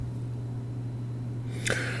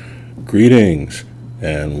Greetings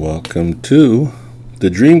and welcome to The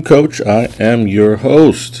Dream Coach. I am your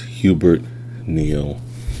host, Hubert Neal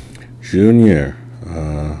Jr.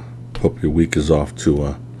 Hope your week is off to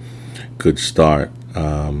a good start.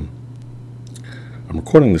 I'm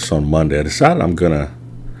recording this on Monday. I decided I'm going to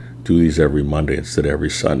do these every Monday instead of every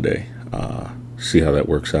Sunday. See how that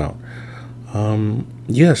works out.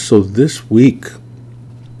 So this week,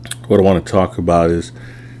 what I want to talk about is,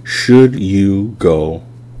 should you go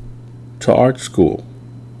to art school?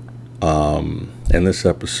 In this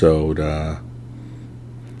episode,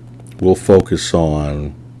 we'll focus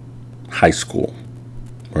on high school,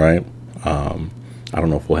 right? I don't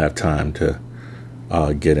know if we'll have time to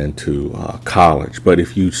get into college, but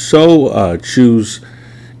if you do so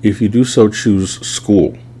choose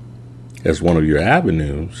school as one of your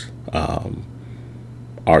avenues,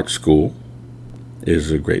 art school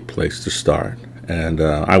is a great place to start. And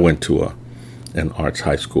I went to an arts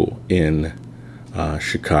high school in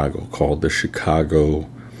Chicago called the Chicago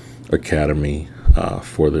Academy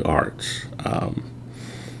for the Arts.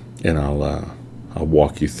 And I'll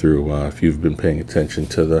walk you through, if you've been paying attention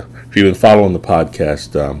if you've been following the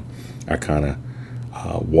podcast, I kind of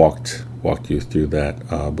walked you through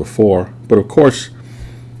that before. But of course,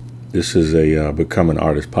 this is a Become an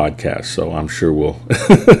Artist podcast, so I'm sure we'll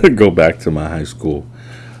go back to my high school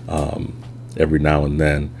every now and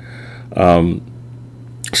then.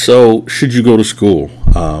 So, should you go to school?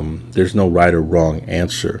 There's no right or wrong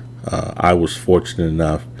answer. I was fortunate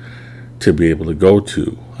enough to be able to go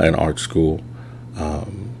to an art school,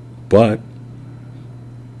 but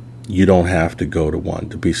you don't have to go to one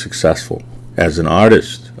to be successful as an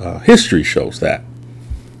artist. History shows that.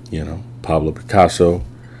 Pablo Picasso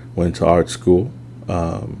went to art school.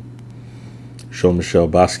 Jean-Michel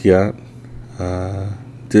Basquiat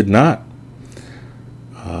did not.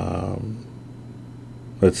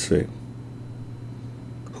 Let's see.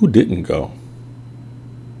 Who didn't go?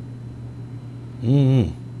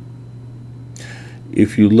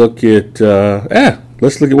 If you look at,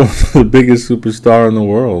 let's look at one of the biggest superstar in the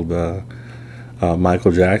world,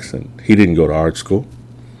 Michael Jackson. He didn't go to art school.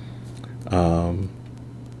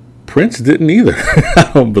 Prince didn't either,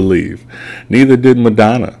 I don't believe. Neither did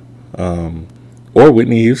Madonna or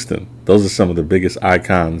Whitney Houston. Those are some of the biggest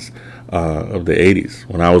icons of the 80s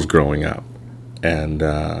when I was growing up. And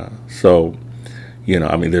there's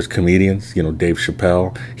comedians, Dave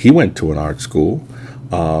Chappelle. He went to an art school.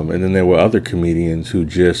 And then there were other comedians who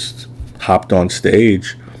just hopped on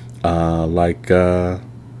stage like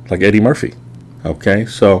Eddie Murphy. Okay,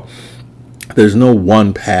 so there's no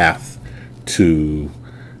one path to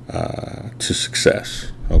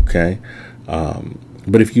success. Okay,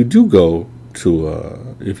 but if you do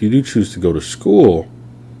choose to go to school,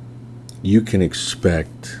 you can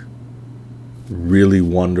expect really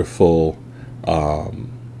wonderful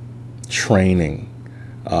training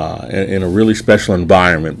in a really special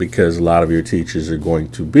environment, because a lot of your teachers are going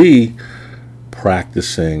to be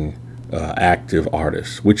practicing active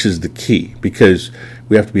artists, which is the key, because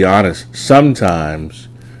we have to be honest, sometimes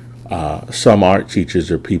some art teachers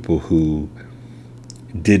are people who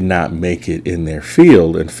did not make it in their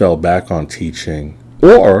field and fell back on teaching,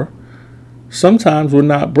 or sometimes were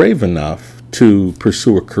not brave enough to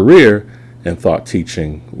pursue a career and thought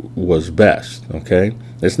teaching was best. Okay,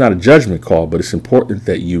 it's not a judgment call, but it's important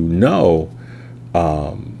that you know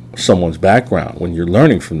someone's background when you're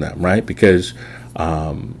learning from them, right? Because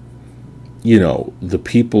the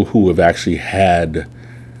people who have actually had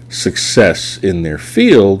success in their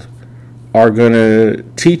field are going to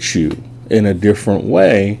teach you in a different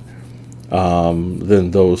way than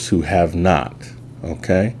those who have not.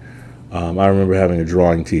 Okay, I remember having a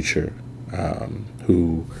drawing teacher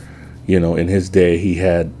who, in his day, he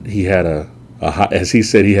had as he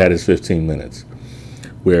said, he had his 15 minutes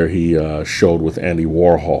where he showed with Andy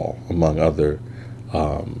Warhol, among other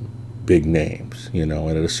big names, and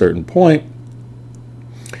at a certain point,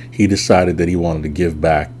 he decided that he wanted to give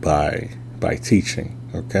back by teaching.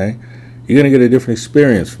 Okay, you're going to get a different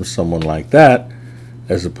experience from someone like that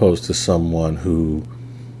as opposed to someone who,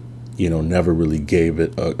 never really gave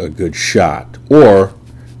it a good shot, or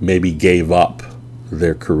maybe gave up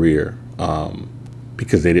their career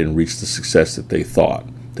because they didn't reach the success that they thought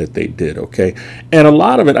that they did. Okay, and a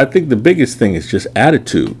lot of it, I think the biggest thing is just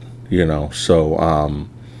attitude. So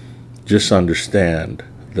just understand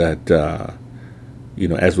that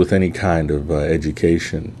as with any kind of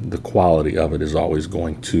education, the quality of it is always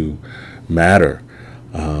going to matter.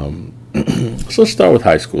 So let's start with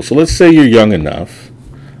high school. So let's say you're young enough,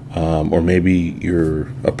 or maybe you're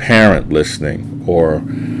a parent listening, or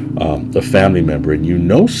a family member, and you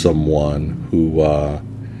know someone who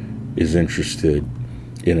is interested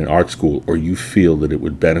in an art school, or you feel that it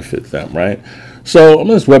would benefit them, right? So I'm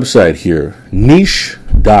on this website here,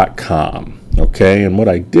 niche.com, okay? And what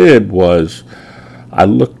I did was I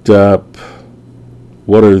looked up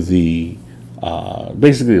what are the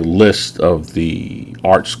basically a list of the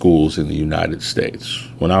art schools in the United States.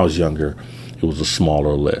 When I was younger, it was a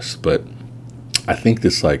smaller list, but I think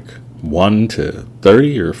it's like 1 to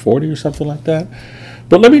 30 or 40 or something like that.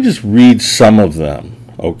 But let me just read some of them,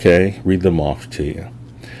 okay? Read them off to you.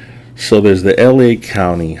 So there's the LA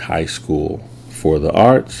County High School for the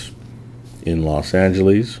Arts in Los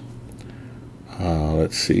Angeles.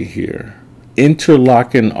 Let's see here.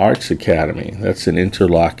 Interlochen Arts Academy. That's in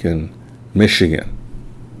Interlochen, Michigan.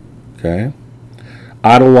 Okay.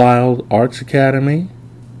 Idlewild Arts Academy.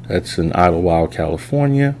 That's in Idlewild,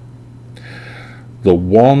 California. The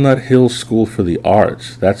Walnut Hill School for the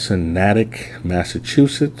Arts. That's in Natick,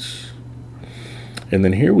 Massachusetts. And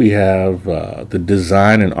then here we have the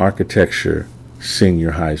Design and Architecture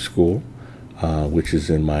Senior High School, which is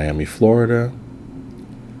in Miami, Florida.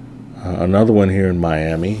 Another one here in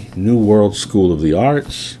Miami, New World School of the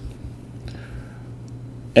Arts.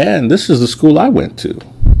 And this is the school I went to,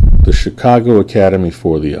 the Chicago Academy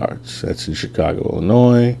for the Arts. That's in Chicago,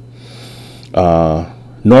 Illinois.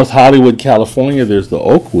 North Hollywood, California, there's the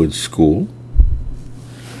Oakwood School.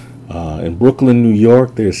 In Brooklyn, New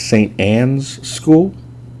York, there's St. Anne's School.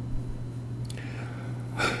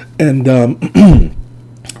 And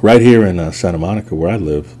right here in Santa Monica, where I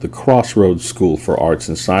live, the Crossroads School for Arts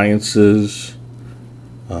and Sciences.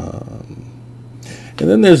 And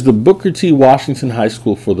then there's the Booker T. Washington High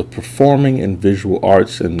School for the Performing and Visual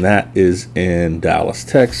Arts, and that is in Dallas,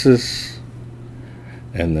 Texas.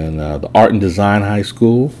 And then the Art and Design High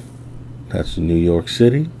School, that's in New York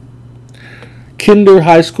City. Kinder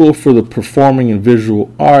High School for the Performing and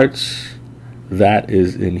Visual Arts, that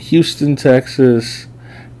is in Houston, Texas.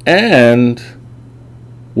 And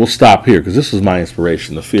we'll stop here because this was my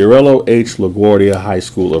inspiration. The Fiorello H. LaGuardia High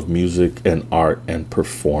School of Music and Art and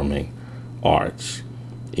Performing Arts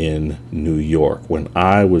in New York. When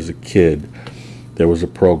I was a kid, there was a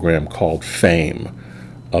program called Fame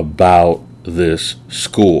about this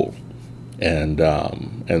school. And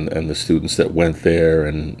the students that went there,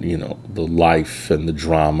 and the life and the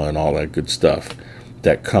drama and all that good stuff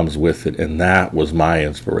that comes with it, and that was my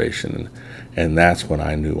inspiration, and that's when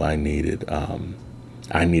I knew I needed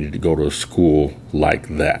to go to a school like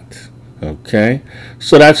that. Okay,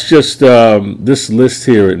 so that's just this list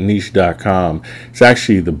here at niche.com. It's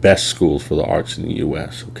actually the best schools for the arts in the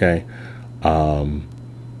U.S. Okay,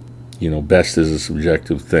 best is a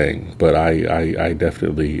subjective thing, but I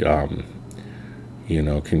definitely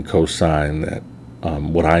can co-sign that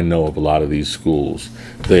what I know of a lot of these schools,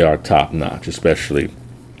 they are top-notch, especially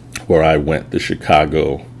where I went, the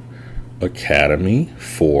Chicago Academy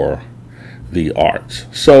for the Arts.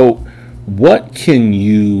 So what can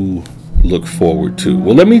you look forward to?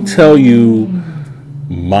 Well, let me tell you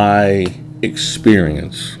my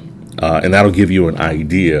experience, and that'll give you an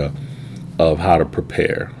idea of how to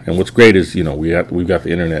prepare. And what's great is, we've got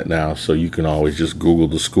the internet now, so you can always just Google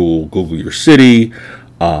the school, Google your city,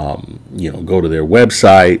 go to their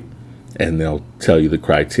website, and they'll tell you the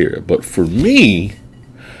criteria. But for me,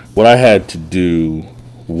 what I had to do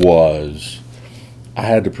was I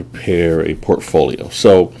had to prepare a portfolio.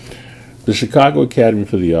 So the Chicago Academy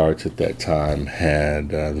for the Arts at that time had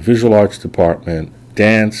the Visual Arts Department,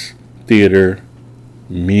 dance, theater,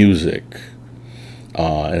 music,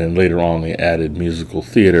 and then later on they added musical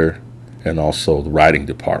theater and also the writing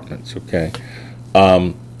departments, okay?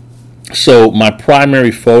 So my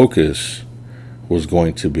primary focus was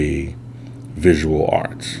going to be visual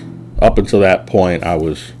arts. Up until that point, I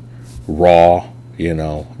was raw,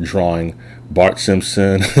 drawing Bart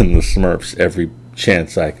Simpson and the Smurfs every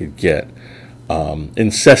chance I could get.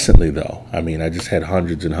 Incessantly, though. I mean, I just had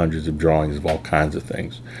hundreds and hundreds of drawings of all kinds of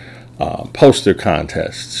things. Poster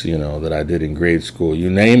contests, that I did in grade school, you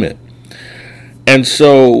name it. And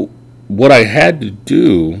so what I had to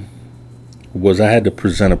do was I had to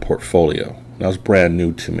present a portfolio. That was brand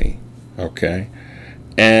new to me, okay?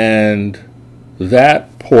 And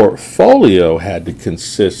that portfolio had to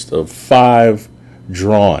consist of 5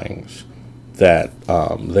 drawings that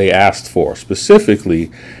they asked for,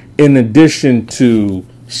 specifically in addition to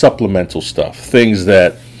supplemental stuff, things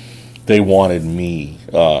that they wanted me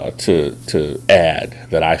to add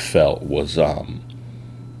that I felt was,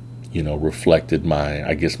 reflected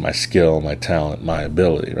my skill, my talent, my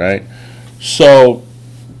ability, right? So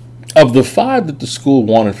of the 5 that the school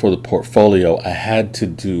wanted for the portfolio, I had to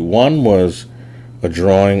do, one was a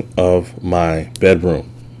drawing of my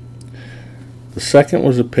bedroom. The second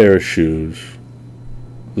was a pair of shoes.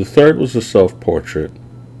 The third was a self-portrait.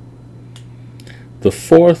 The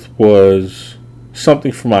fourth was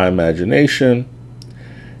something from my imagination.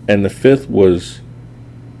 And the fifth was,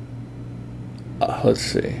 let's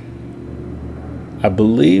see, I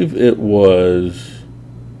believe it was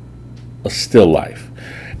a still life.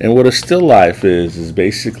 And what a still life is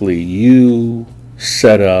basically you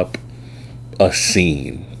set up a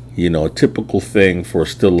scene. A typical thing for a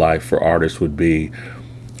still life for artists would be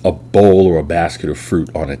a bowl or a basket of fruit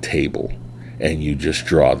on a table, and you just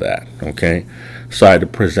draw that, okay? So I had to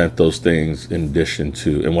present those things in addition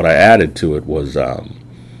to, and what I added to it was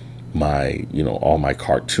my, all my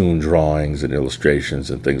cartoon drawings and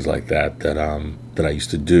illustrations and things like that that I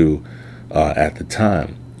used to do at the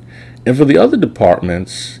time. And for the other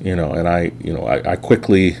departments, and I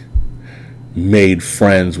quickly made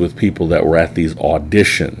friends with people that were at these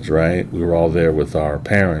auditions, right? We were all there with our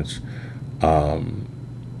parents.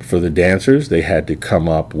 For the dancers, they had to come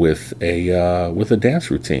up with a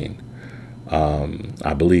dance routine.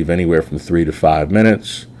 I believe anywhere from 3 to 5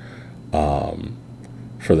 minutes.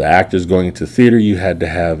 For the actors going into theater, you had to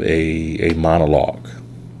have a monologue,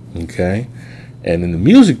 okay? And in the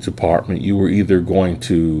music department, you were either going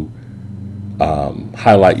to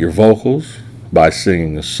highlight your vocals by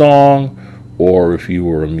singing a song, or if you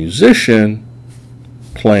were a musician,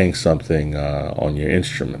 playing something on your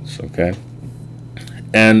instruments, okay?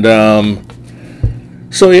 And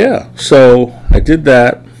so I did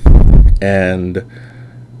that, and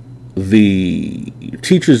the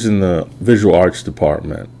teachers in the visual arts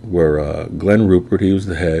department were Glenn Rupert, he was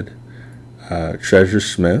the head, Treasure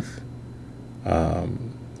Smith,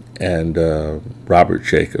 and Robert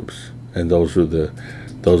Jacobs, and those are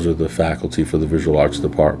the faculty for the visual arts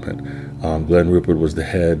department. Glenn Rupert was the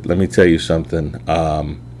head. Let me tell you something.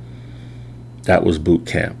 That was boot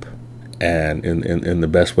camp, and in the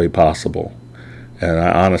best way possible. And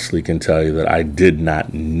I honestly can tell you that I did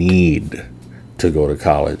not need to go to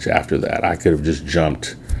college after that. I could have just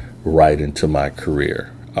jumped right into my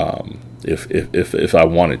career if I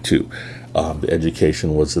wanted to. The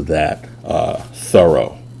education was that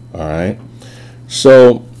thorough. All right.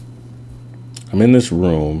 So I'm in this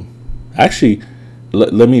room. Actually,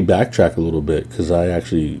 let me backtrack a little bit because I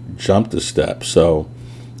actually jumped a step. So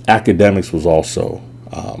academics was also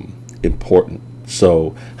important.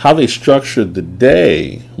 So how they structured the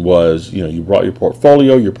day was, you brought your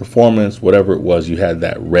portfolio, your performance, whatever it was, you had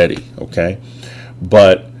that ready, okay?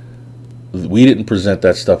 But we didn't present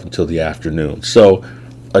that stuff until the afternoon. So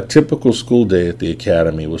a typical school day at the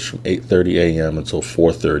academy was from 8:30 a.m. until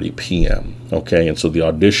 4:30 p.m., okay? And so the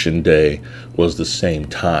audition day was the same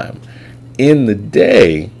time. In the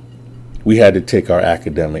day, we had to take our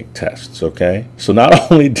academic tests, okay? So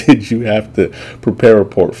not only did you have to prepare a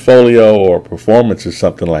portfolio or a performance or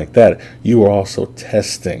something like that, you were also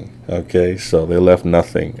testing, okay? So they left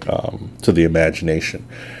nothing to the imagination.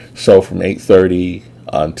 So from 8:30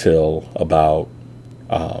 until about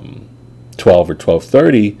 12 or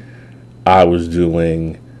 12:30, I was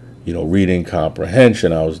doing, reading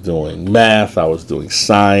comprehension, I was doing math, I was doing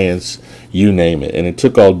science, you name it. And it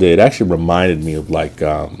took all day. It actually reminded me of like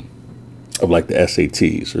the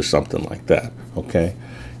SATs or something like that, okay?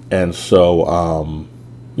 And so,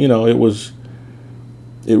 it was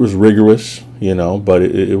rigorous, but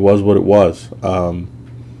it was what it was.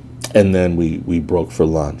 And then we broke for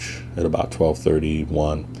lunch at about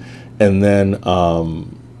 12:31. And then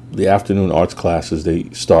the afternoon arts classes, they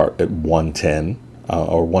start at 1:10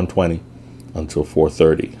 or 1:20 until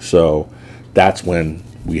 4:30. So that's when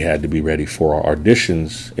we had to be ready for our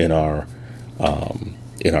auditions in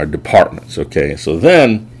our departments, okay? So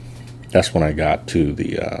then that's when I got to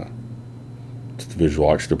the visual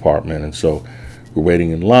arts department, and so we're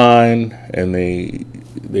waiting in line, and they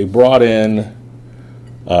brought in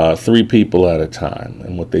 3 people at a time,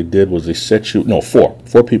 and what they did was they set you, no, 4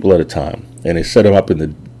 people at a time, and they set them up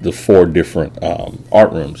in the 4 different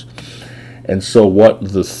art rooms. And so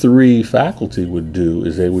what the 3 faculty would do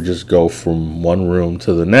is they would just go from one room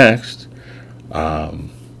to the next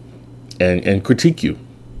and critique you.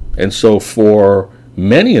 And so for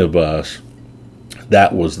many of us,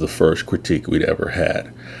 that was the first critique we'd ever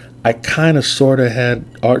had. I kind of sort of had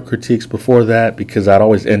art critiques before that because I'd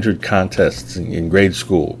always entered contests in grade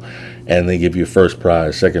school, and they give you first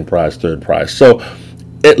prize, second prize, third prize. So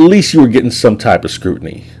at least you were getting some type of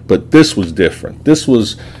scrutiny. But this was different. This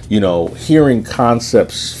was, hearing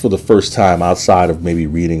concepts for the first time outside of maybe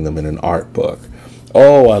reading them in an art book.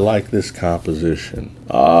 Oh, I like this composition.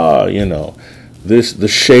 The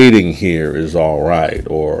shading here is all right.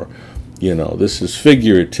 Or, this is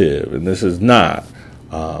figurative and this is not.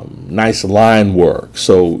 Nice line work.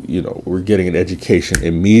 So, we're getting an education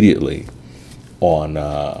immediately on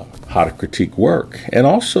how to critique work. And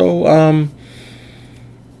also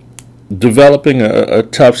developing a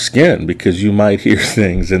tough skin, because you might hear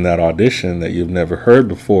things in that audition that you've never heard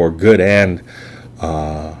before, good and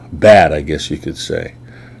bad, I guess you could say.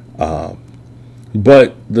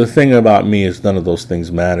 But the thing about me is none of those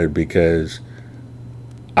things mattered, because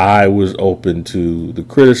I was open to the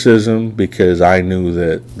criticism, because I knew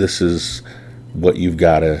that this is what you've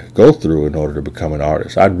got to go through in order to become an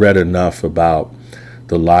artist. I'd read enough about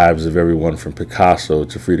the lives of everyone from Picasso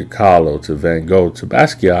to Frida Kahlo to Van Gogh to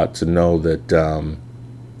Basquiat to know that,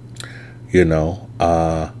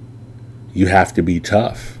 you have to be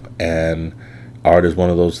tough. And art is one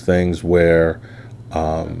of those things where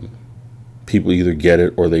people either get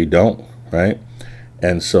it or they don't, right?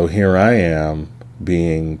 And so here I am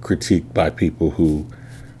being critiqued by people who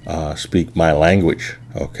speak my language,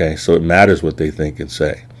 okay? So it matters what they think and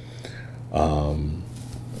say.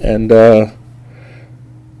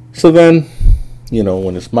 So then,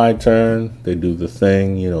 when it's my turn, they do the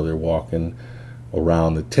thing, they're walking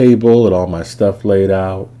around the table with all my stuff laid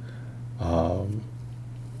out. I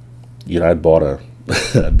bought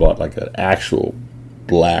like an actual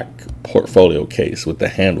black portfolio case with the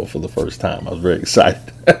handle for the first time. I was very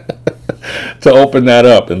excited to open that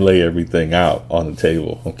up and lay everything out on the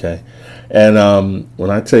table, okay? And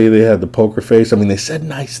when I tell you they had the poker face, I mean, they said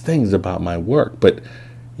nice things about my work, but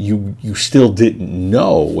you still didn't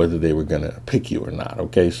know whether they were going to pick you or not,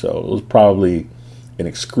 okay? So it was probably an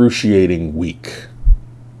excruciating week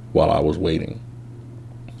while I was waiting.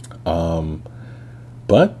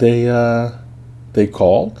 But they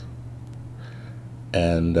called,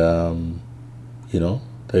 and they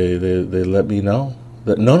let me know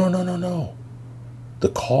that no. The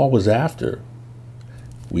call was after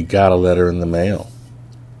we got a letter in the mail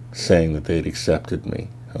saying that they'd accepted me,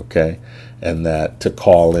 okay, and that to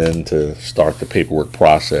call in to start the paperwork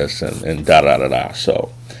process and da-da-da-da.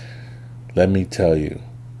 So let me tell you,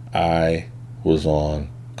 I was on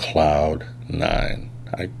cloud nine.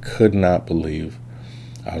 I could not believe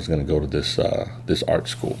I was going to go to this art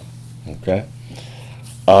school, okay?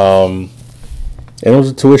 And it was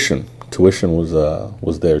a tuition. Tuition was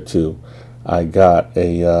there too. I got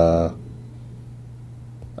a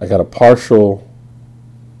partial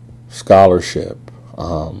scholarship.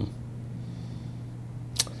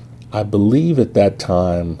 I believe at that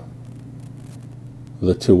time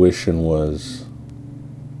the tuition was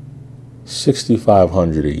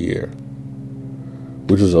 $6,500 a year,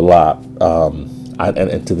 which is a lot.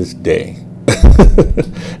 And to this day,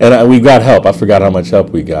 and we got help. I forgot how much help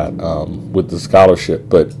we got with the scholarship,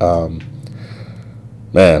 but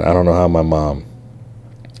man, I don't know how my mom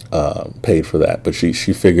paid for that, but she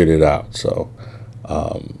figured it out. So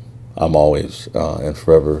I'm always and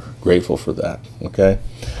forever grateful for that. Okay.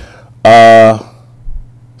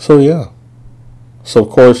 So yeah. So of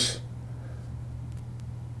course,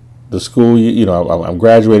 the school, I'm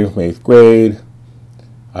graduating from 8th grade.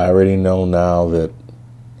 I already know now that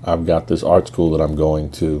I've got this art school that I'm going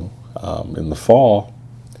to in the fall.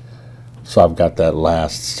 So I've got that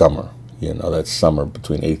last summer, that summer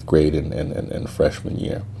between 8th grade and freshman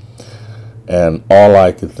year. And all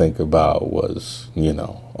I could think about was,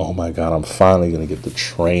 oh my God, I'm finally going to get the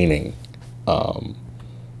training,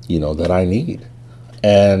 that I need.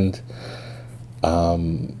 And I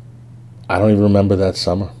don't even remember that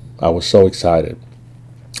summer. I was so excited.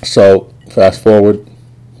 So fast forward,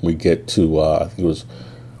 we get to, I think it was,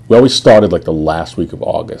 we always started like the last week of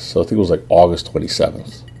August. So I think it was like August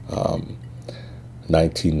 27th,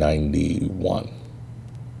 1991.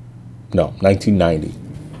 No, 1990.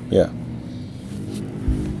 Yeah.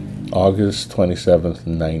 August 27th,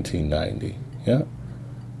 1990. Yeah.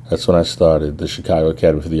 That's when I started the Chicago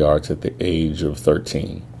Academy for the Arts at the age of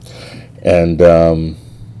 13. And if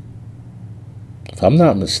I'm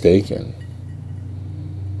not mistaken,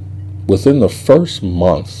 within the first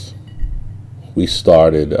month, we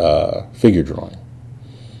started figure drawing.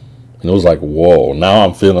 And it was like, whoa, now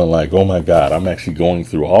I'm feeling like, oh my God, I'm actually going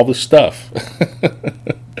through all the stuff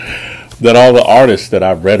that all the artists that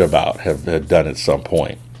I've read about have done at some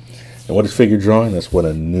point. And what is figure drawing? That's when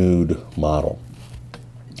a nude model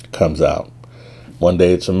comes out. One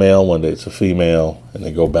day it's a male, one day it's a female, and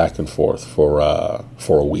they go back and forth for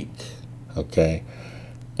a week. Okay?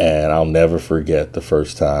 And I'll never forget the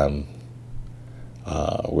first time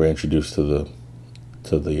we're introduced to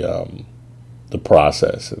the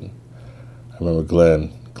process. And I remember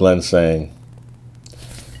Glenn saying,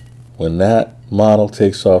 when that model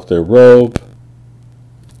takes off their robe,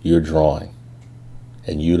 you're drawing.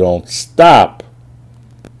 And you don't stop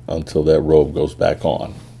until that robe goes back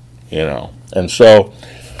on, And so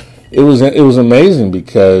it was amazing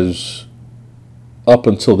because up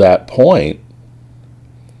until that point,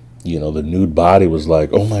 the nude body was like,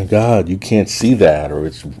 oh my God, you can't see that, or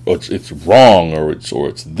it's wrong, or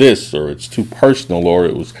it's this, or it's too personal, or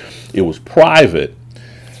it was private.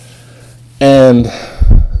 And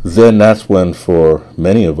then that's when, for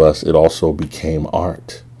many of us, it also became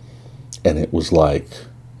art. And it was like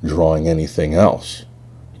drawing anything else.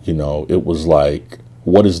 It was like,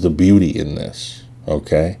 what is the beauty in this?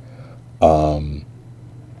 Okay.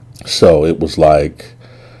 So it was like,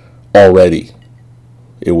 already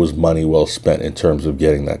it was money well spent in terms of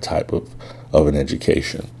getting that type of an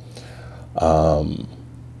education.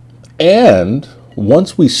 And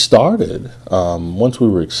once we started, once we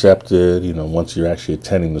were accepted, once you're actually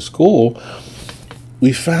attending the school,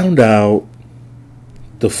 we found out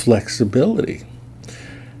the flexibility.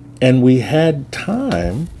 And we had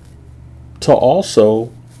time to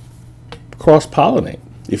also cross-pollinate.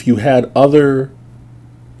 If you had other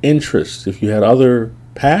interests, if you had other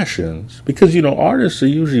passions, because, artists are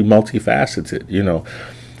usually multifaceted.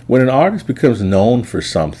 When an artist becomes known for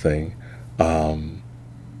something,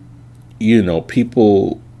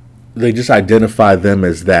 people, they just identify them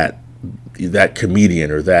as that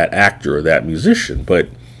comedian or that actor or that musician. But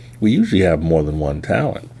we usually have more than one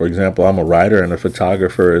talent. For example, I'm a writer and a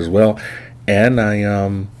photographer as well, and and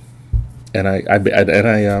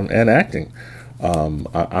acting.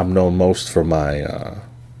 I'm known most for my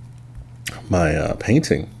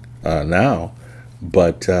painting now,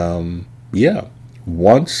 but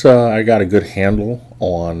once I got a good handle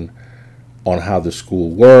on how the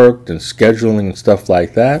school worked and scheduling and stuff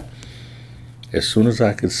like that, as soon as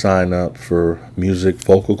I could sign up for music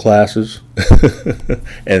vocal classes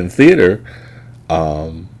and theater,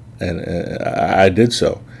 and I did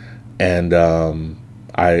so. And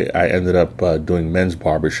I ended up doing men's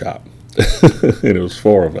barbershop. And it was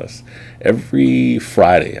 4 of us. Every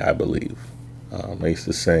Friday, I believe. I used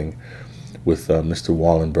to sing with Mr.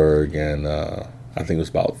 Wallenberg, and I think it was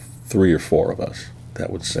about 3 or 4 of us that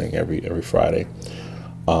would sing every Friday.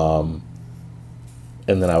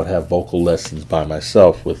 And then I would have vocal lessons by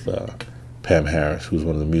myself with Pam Harris, who was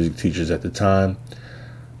one of the music teachers at the time.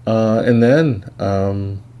 And then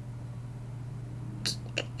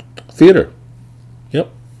theater. Yep.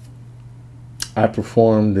 I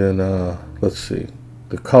performed in, the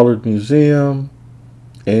Colored Museum,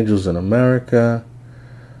 Angels in America.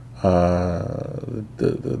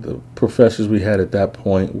 The professors we had at that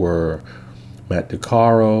point were Matt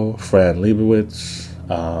DeCaro, Fran Lebowitz,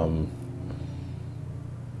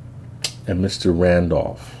 and Mr.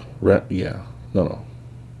 Randolph.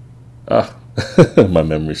 My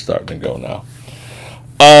memory's starting to go now.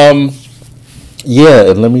 And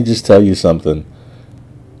let me just tell you something.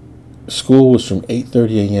 School was from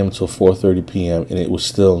 8:30 a.m. until 4:30 p.m. and it was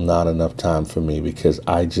still not enough time for me because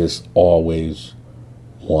I just always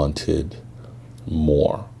wanted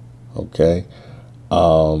more. Okay?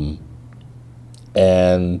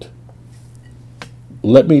 And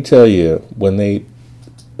let me tell you,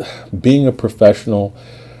 being a professional,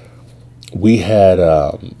 we had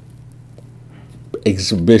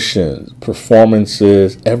exhibitions,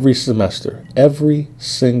 performances every semester. Every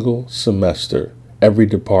single semester, every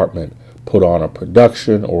department put on a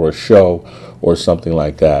production or a show or something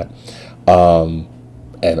like that. And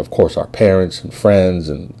of course, our parents and friends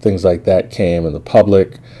and things like that came, and the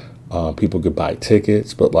public. People could buy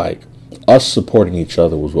tickets, but us supporting each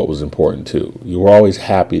other was what was important too. You were always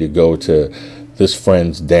happy to go to this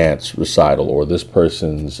friend's dance recital or this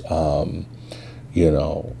person's,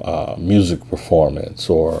 music performance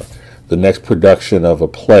or the next production of a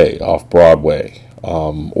play off Broadway,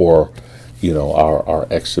 or, our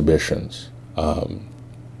exhibitions.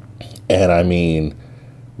 And I mean,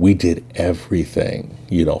 we did everything,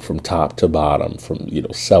 from top to bottom, from,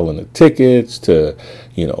 selling the tickets to,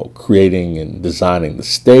 creating and designing the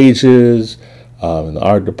stages. In the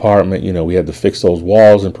art department, we had to fix those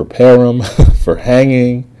walls and prepare them for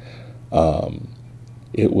hanging.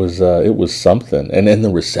 It was something. And then the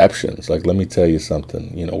receptions, let me tell you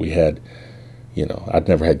something, we had, I'd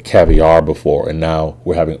never had caviar before, and now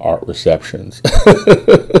we're having art receptions.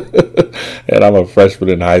 And I'm a freshman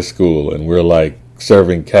in high school, and we're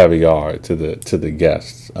serving caviar to the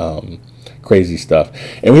guests. Crazy stuff.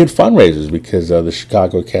 And we had fundraisers because the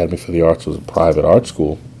Chicago Academy for the Arts was a private art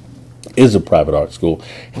school. Is a private art school,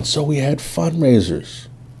 and so we had fundraisers.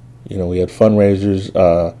 We had fundraisers.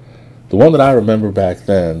 The one that I remember back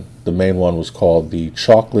then, the main one was called the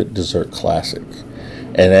Chocolate Dessert Classic,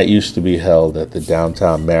 And that used to be held at the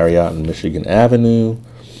downtown Marriott on Michigan Avenue.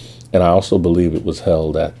 And I also believe it was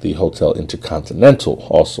held at the Hotel Intercontinental,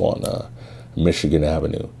 also on Michigan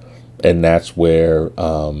Avenue. And that's where,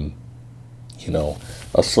 a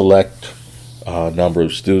select number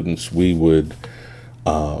of students, we would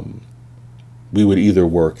either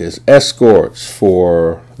work as escorts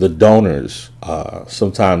for the donors.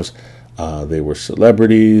 Sometimes they were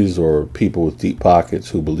celebrities or people with deep pockets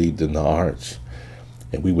who believed in the arts.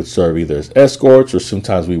 And we would serve either as escorts, or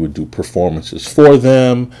sometimes we would do performances for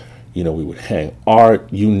them. We would hang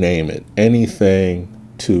art, you name it, anything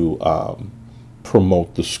to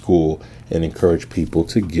promote the school and encourage people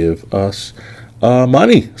to give us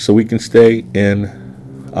money so we can stay in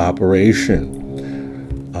operation.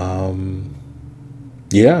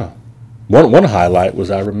 One highlight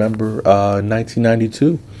was, I remember, in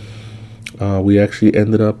 1992, we actually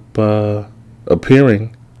ended up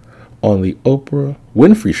appearing on the Oprah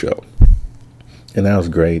Winfrey Show, and that was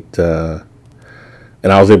great.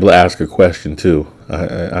 And I was able to ask a question too.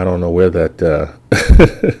 I don't know where that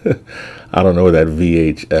I don't know where that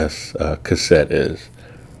VHS cassette is,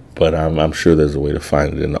 but I'm sure there's a way to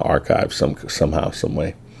find it in the archive somehow, some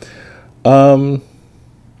way.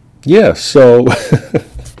 So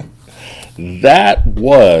that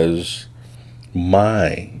was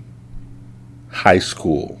my high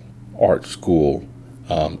school art school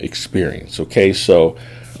experience. Okay, so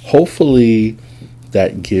hopefully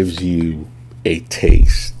that gives you a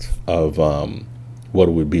taste of what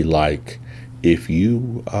it would be like if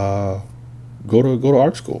you go to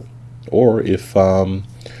art school, or if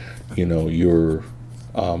you're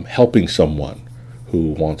helping someone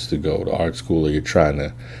who wants to go to art school, or you're trying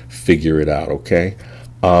to figure it out. Okay,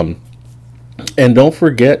 and don't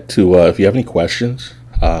forget to if you have any questions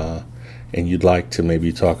and you'd like to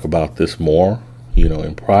maybe talk about this more,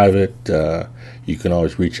 in private, you can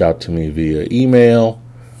always reach out to me via email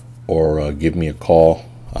or give me a call.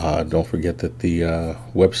 Don't forget that the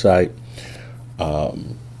website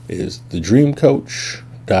is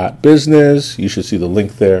thedreamcoach.business. You should see the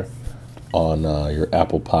link there on your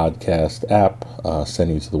Apple Podcast app,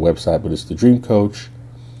 sending you to the website, but it's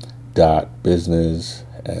thedreamcoach.business,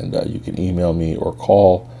 and you can email me or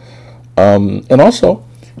call. And also,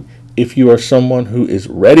 if you are someone who is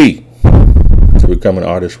ready to become an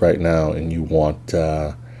artist right now and you want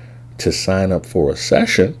to sign up for a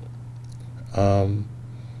session,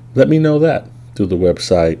 let me know that through the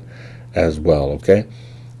website as well. Okay,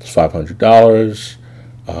 it's $500.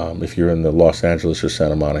 If you're in the Los Angeles or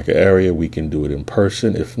Santa Monica area, we can do it in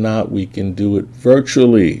person. If not, we can do it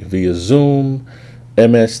virtually via Zoom,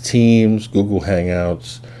 MS Teams, Google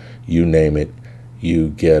Hangouts, you name it. You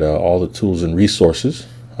get all the tools and resources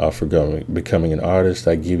for becoming an artist.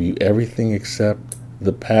 I give you everything except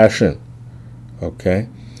the passion. Okay,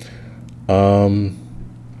 and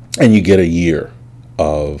you get a year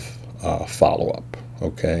of follow-up.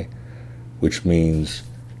 Okay, which means,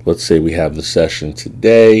 let's say we have the session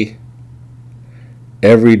today.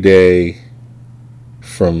 Every day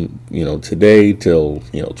from today till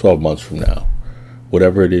 12 months from now,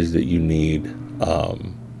 whatever it is that you need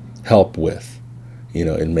help with,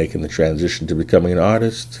 in making the transition to becoming an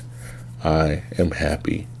artist, I am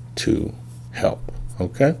happy to help.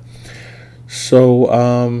 Okay, so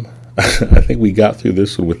I think we got through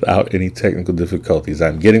this one without any technical difficulties.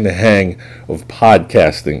 I'm getting the hang of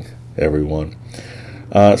podcasting, everyone.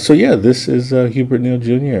 This is Hubert Neal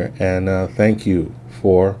Jr., and thank you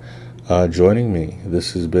for joining me.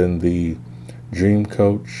 This has been the Dream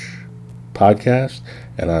Coach podcast,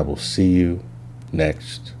 and I will see you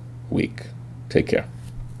next week. Take care.